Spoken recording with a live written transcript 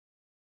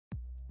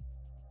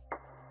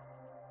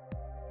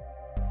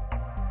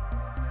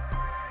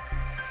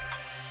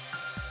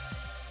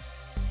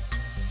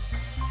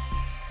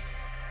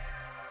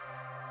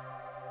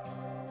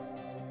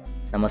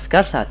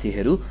नमस्कार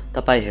साथीहरू,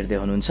 तपाई हेर्दै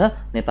हुनुहुन्छ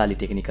नेपाली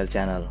टेक्निकल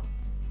च्यानल।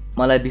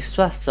 मलाई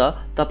विश्वास छ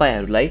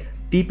तपाईहरुलाई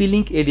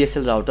TP-Link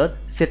ADSL राउटर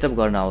सेटअप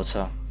गर्न आउँछ।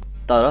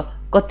 तर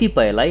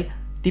कतिपयलाई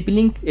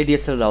TP-Link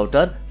ADSL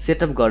राउटर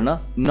सेटअप गर्न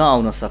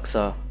नआउन सक्छ।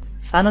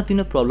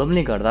 सानोतिनो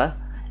प्रब्लमले गर्दा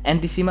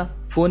NTC मा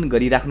फोन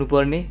गरिराख्नु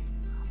पर्ने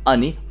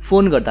अनि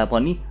फोन गर्दा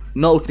पनि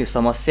नउठ्ने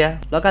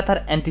समस्या,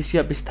 लगातार NTC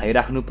अफिस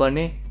धाइराख्नु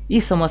पर्ने,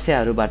 यी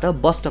समस्याहरुबाट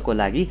बच्नको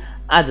लागि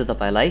आज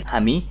तपाईलाई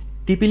हामी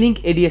TP-Link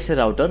ADSL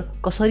राउटर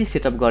कसरी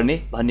सेटअप गर्ने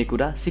भन्ने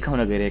कुरा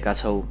सिकाउन गइरहेका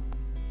छौं।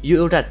 यो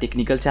एउटा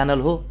टेक्निकल च्यानल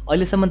हो।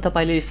 अहिलेसम्म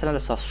तपाईले यस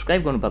च्यानललाई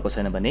सब्स्क्राइब गर्नुभएको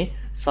छैन भने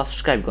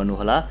सब्स्क्राइब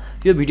गर्नुहोला।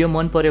 यो भिडियो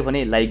मन पर्यो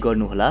भने लाइक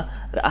गर्नुहोला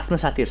र आफ्नो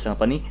साथीहरुसँग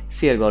पनि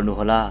शेयर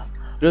गर्नुहोला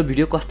र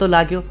भिडियो कस्तो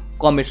लाग्यो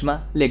कमेन्ट्समा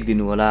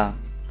लेखिदिनु होला।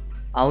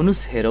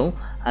 आउनुस् हेरौं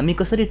हामी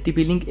कसरी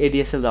TP-Link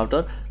ADSL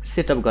राउटर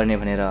सेटअप गर्ने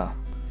भनेर।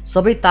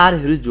 सबै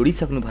तारहरू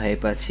जोडिसक्नु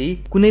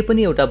भएपछि कुनै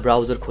पनि एउटा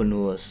ब्राउजर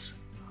खोल्नुहोस्।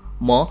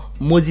 म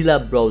मोजिला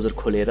ब्राउजर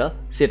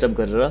खोलेर सेटअप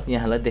गरेर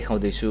यहाँलाई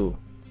देखाउँदै छु।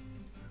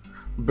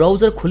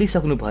 ब्राउजर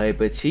खोलिसक्नु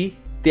भएपछि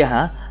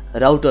त्यहाँ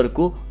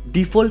राउटरको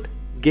डिफल्ट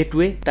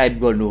गेटवे टाइप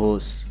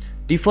गर्नुहोस्।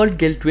 डिफल्ट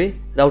गेटवे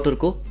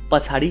राउटरको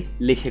पछाडी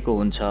लेखेको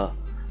हुन्छ।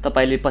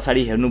 तपाईले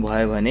पछाडी हेर्नु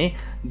भयो भने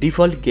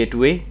डिफल्ट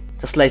गेटवे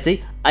जसलाई चाहिँ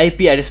IP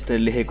एड्रेस भनेर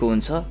लेखेको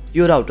हुन्छ।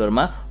 यो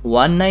राउटरमा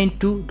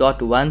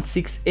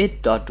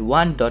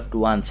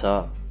 192.168.1.1 छ।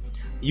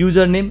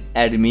 User name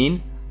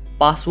admin,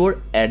 password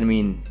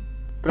admin.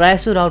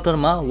 प्रायसो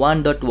राउटरमा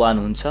 1.1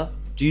 हुन्छ,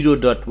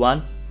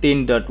 0.1,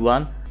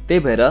 10.1। त्यही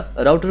भएर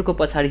राउटरको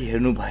पछाडी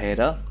हेर्नु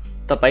भएर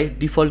तपाई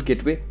डिफल्ट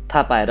गेटवे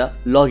थाहा पाएर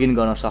लगइन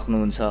गर्न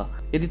सक्नुहुन्छ।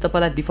 यदि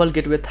तपाईलाई डिफल्ट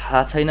गेटवे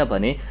थाहा छैन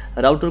भने,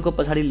 राउटरको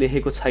पछाडी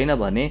लेखेको छैन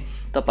भने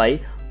तपाई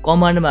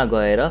कमान्डमा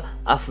गएर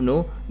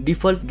आफ्नो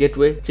डिफल्ट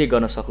गेटवे चेक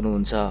गर्न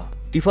सक्नुहुन्छ।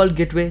 डिफल्ट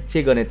गेटवे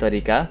चेक गर्ने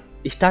तरिका,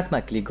 स्टार्टमा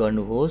क्लिक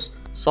गर्नुहोस्,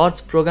 search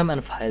programme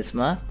and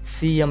फाइल्समा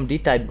CMD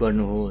type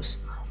गर्नुहोस्।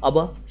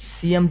 अब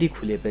CMD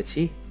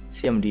खुलेपछि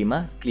CMD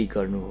मा क्लिक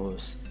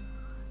गर्नुहोस्।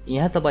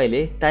 यहाँ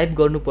तपाईले टाइप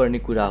गर्नुपर्ने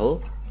कुरा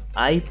हो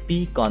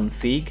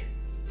ipconfig,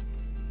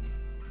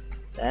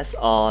 that's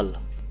all।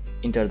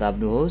 इन्टर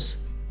दाब्नुहोस्।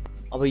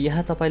 अब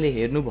यहाँ तपाईले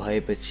हेर्नु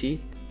भएपछि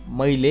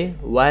मैले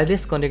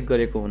वायरलेस कनेक्ट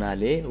गरेको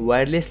हुनाले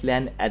wireless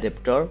ल्यान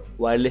adapter,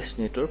 wireless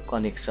network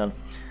connection,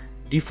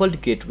 default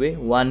gateway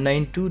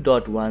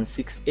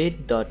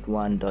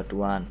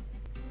 192.168.1.1।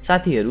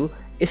 साथीहरू,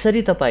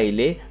 यसरी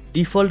तपाईले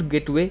डिफल्ट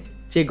गेटवे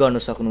चेक गर्न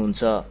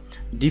सक्नुहुन्छ।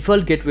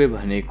 डिफल्ट गेटवे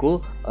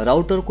भनेको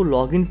राउटरको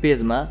लगइन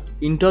पेजमा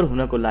इन्टर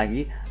हुनको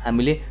लागि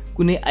हामीले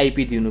कुनै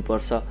IP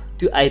दिनुपर्छ।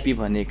 त्यो IP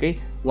भनेकै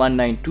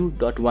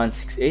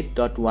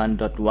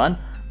 192.168.1.1।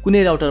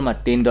 कुनै राउटरमा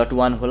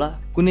 10.1 होला,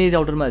 कुनै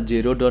राउटरमा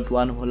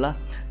 0.1 होला।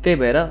 त्यही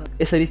भएर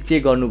यसरी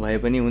चेक गर्नु भए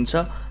पनि हुन्छ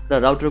र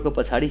राउटरको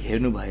पछाडी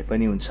हेर्नु भए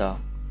पनि हुन्छ।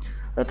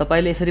 र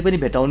तपाईले यसरी पनि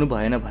भेटाउनु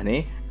भएन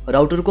भने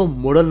राउटरको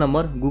मोडल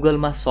नम्बर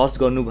गुगलमा सर्च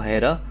गर्नु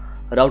भएर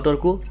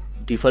राउटरको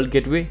default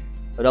gateway,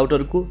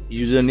 राउटरको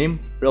user name,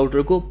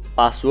 राउटरको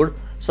password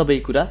सबै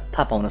कुरा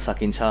थाहा पाउन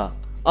सकिन्छ।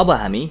 अब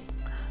हामी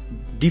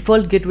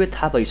डिफल्ट गेटवे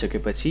थाहा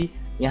पाइसकेपछि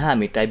यहाँ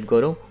हामी टाइप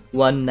गरौँ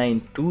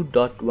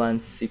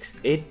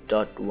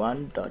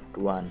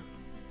 192.168.1.1।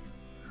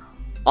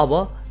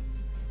 अब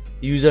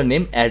user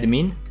name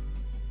admin,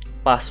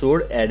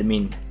 password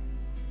admin.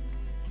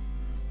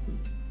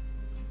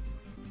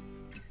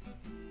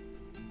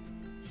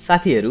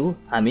 साथीहरू,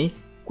 हामी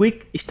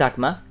क्विक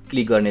स्टार्टमा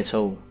क्लिक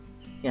गर्नेछौँ।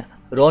 यहाँ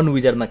रन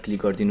विजार्डमा क्लिक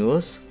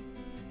गरिदिनुहोस्।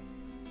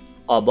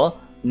 अब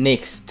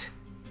नेक्स्ट।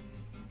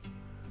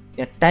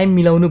 यहाँ टाइम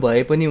मिलाउनु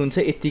भए पनि हुन्छ,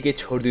 यतिकै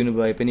छोडिदिनु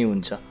भए पनि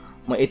हुन्छ।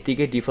 म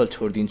यतिकै डिफल्ट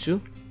छोडिदिन्छु।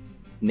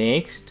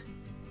 नेक्स्ट।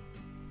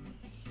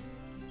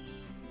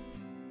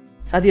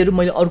 साथीहरू,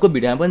 मैले अर्को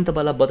भिडियोमा पनि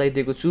तपाईलाई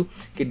बताइदिएको छु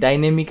कि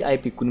डाइनामिक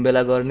IP कुन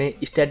बेला गर्ने,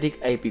 स्ट्याटिक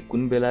IP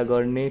कुन बेला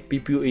गर्ने,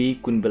 PPOE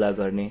कुन बेला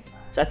गर्ने।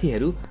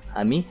 साथीहरू,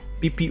 हामी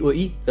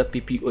PPOE र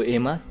PPOA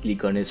मा क्लिक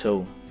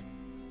गर्नेछौँ।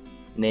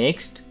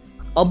 नेक्स्ट।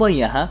 अब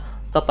यहाँ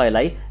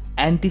तपाईलाई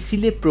NTC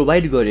ले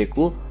प्रोभाइड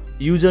गरेको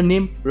युजर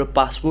नेम र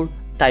पासवर्ड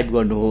टाइप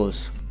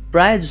गर्नुहोस्।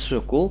 प्राय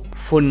जसोको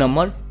फोन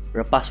नम्बर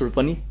र पासवर्ड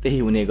पनि त्यही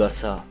हुने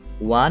गर्छ।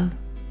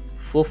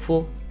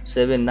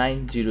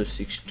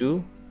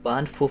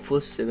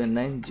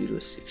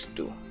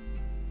 14479062144790622।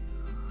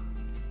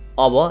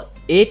 अब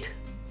 8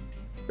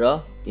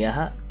 र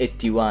यहाँ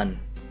 81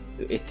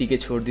 यो यतिकै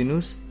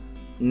छोडिदिनुस्।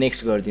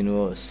 नेक्स्ट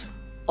गरिदिनुहोस्।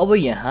 अब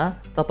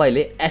यहाँ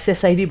तपाईले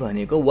SSID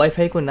भनेको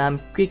वाइफाई को नाम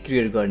के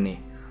क्रिएट गर्ने,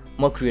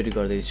 म क्रिएट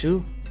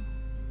गर्दैछु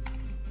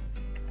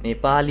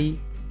नेपाली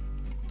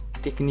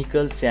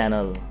टेक्निकल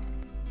च्यानल।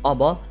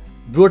 अब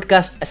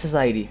ब्रोडकास्ट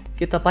SSID,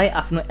 के तपाई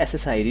आफ्नो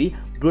SSID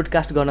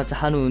ब्रोडकास्ट गर्न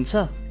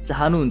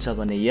चाहनुहुन्छ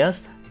भने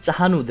यस,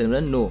 चाहनु हुँदैन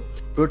भने नो।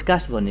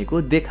 ब्रोडकास्ट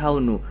भनेको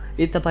देखाउनु।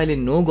 यदि तपाईले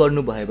नो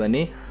गर्नु भयो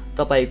भने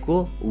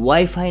तपाईको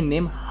वाइफाई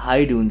नेम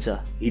हाइड हुन्छ।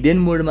 हिडन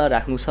मोडमा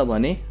राख्नु छ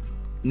भने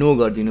नो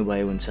गरिदिनु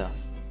भए हुन्छ।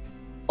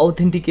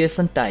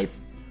 ऑथेन्टिकेसन टाइप।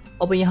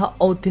 अब यहाँ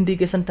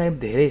ऑथेन्टिकेसन टाइप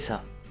धेरै छ।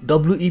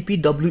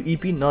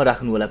 WEP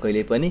नराख्नु होला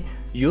कहिले पनि,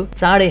 यो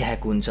चाँडै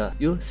ह्याक हुन्छ।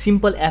 यो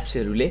सिम्पल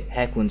एप्सहरूले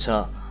ह्याक हुन्छ।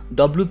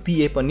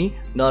 WPA पनि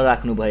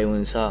नराख्नु भए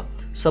हुन्छ।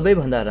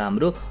 सबैभन्दा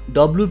राम्रो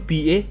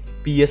WPA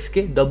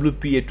PSK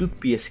WPA to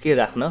PSK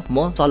राख्न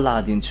म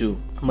सल्लाह दिन्छु।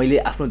 मैले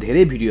आफ्नो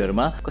धेरै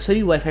भिडियोहरुमा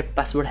कसरी वाइफाई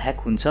पासवर्ड ह्याक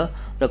हुन्छ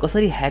र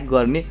कसरी ह्याक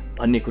गर्ने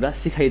भन्ने कुरा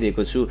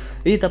सिकाइदिएको छु।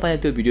 यदि तपाईले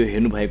त्यो भिडियो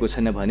हेर्नु भएको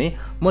छैन भने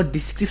म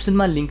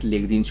डिस्क्रिप्सनमा लिंक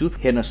लेखिदिन्छु,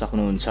 हेर्न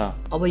सक्नुहुन्छ।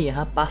 अब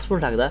यहाँ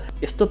पासवर्ड राख्दा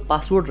यस्तो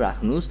पासवर्ड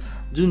राख्नुस्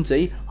जुन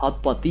चाहिँ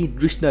हतपति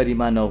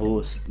डिक्सनरीमा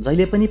नहोस्।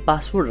 जहिले पनि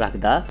पासवर्ड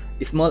राख्दा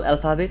small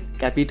alphabet,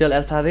 capital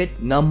alphabet,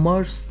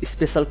 numbers,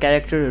 special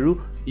क्यारेक्टरहरु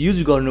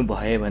use गर्नु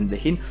भयो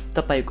भनेदेखि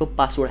तपाईको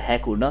पासवर्ड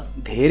ह्याक हुन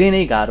धेरै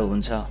नै गाह्रो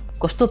हुन्छ।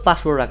 कस्तो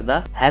पासवर्ड राख्दा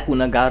ह्याक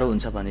हुन गाह्रो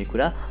हुन्छ भन्ने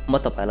कुरा म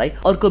तपाईलाई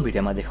अर्को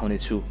भिडियोमा देखाउने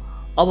छु।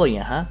 अब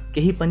यहाँ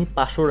केही पनि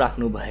पासवर्ड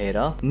राख्नु भएर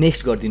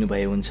नेक्स्ट गर्दिनु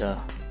भए हुन्छ।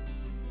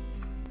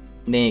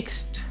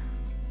 नेक्स्ट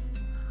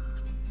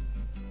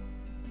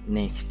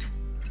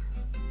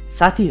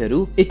साथीहरु,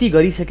 यति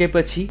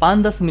गरिसकेपछि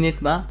 5-10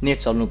 मिनेटमा नेट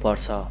चल्नु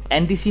पर्छ।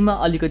 एनटीसी मा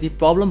अलिकति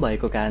प्रब्लम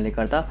भएको कारणले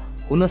गर्दा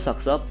हुन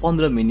सक्छ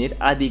 15 मिनेट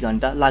आधी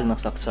घण्टा लाग्न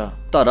सक्छ।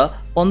 तर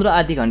 15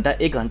 आधी घण्टा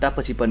 1 घण्टा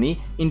पछि पनि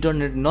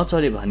इन्टरनेट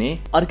नचल्यो भने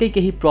अर्कै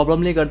केही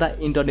प्रब्लमले गर्दा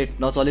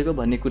इन्टरनेट नचलेको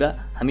भन्ने कुरा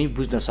हामी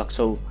बुझ्न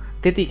सक्छौं।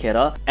 त्यतिखेर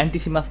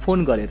एनटीसी मा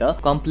फोन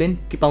गरेर कम्प्लेन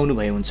टिपाउनु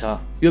भए हुन्छ।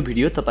 यो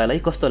भिडियो तपाईलाई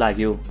कस्तो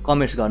लाग्यो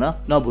कमेन्ट्स गर्न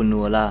नभुल्नु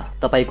होला।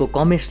 तपाईको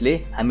कमेन्ट्सले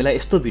हामीलाई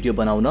यस्तो भिडियो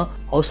बनाउन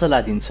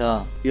हौसला दिन्छ।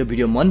 यो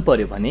भिडियो मन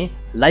पर्यो भने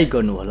लाइक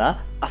गर्नु होला,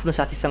 आफ्नो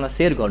साथीसँग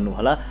शेयर गर्नु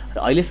होला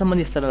र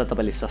अहिलेसम्म यस च्यानललाई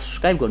तपाईले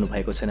सब्स्क्राइब गर्नु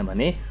भएको छैन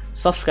भने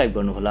सब्स्क्राइब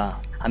गर्नु होला।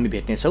 हामी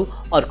भेट्ने छौं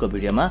अर्को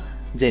भिडियोमा।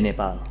 जय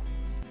नेपाल।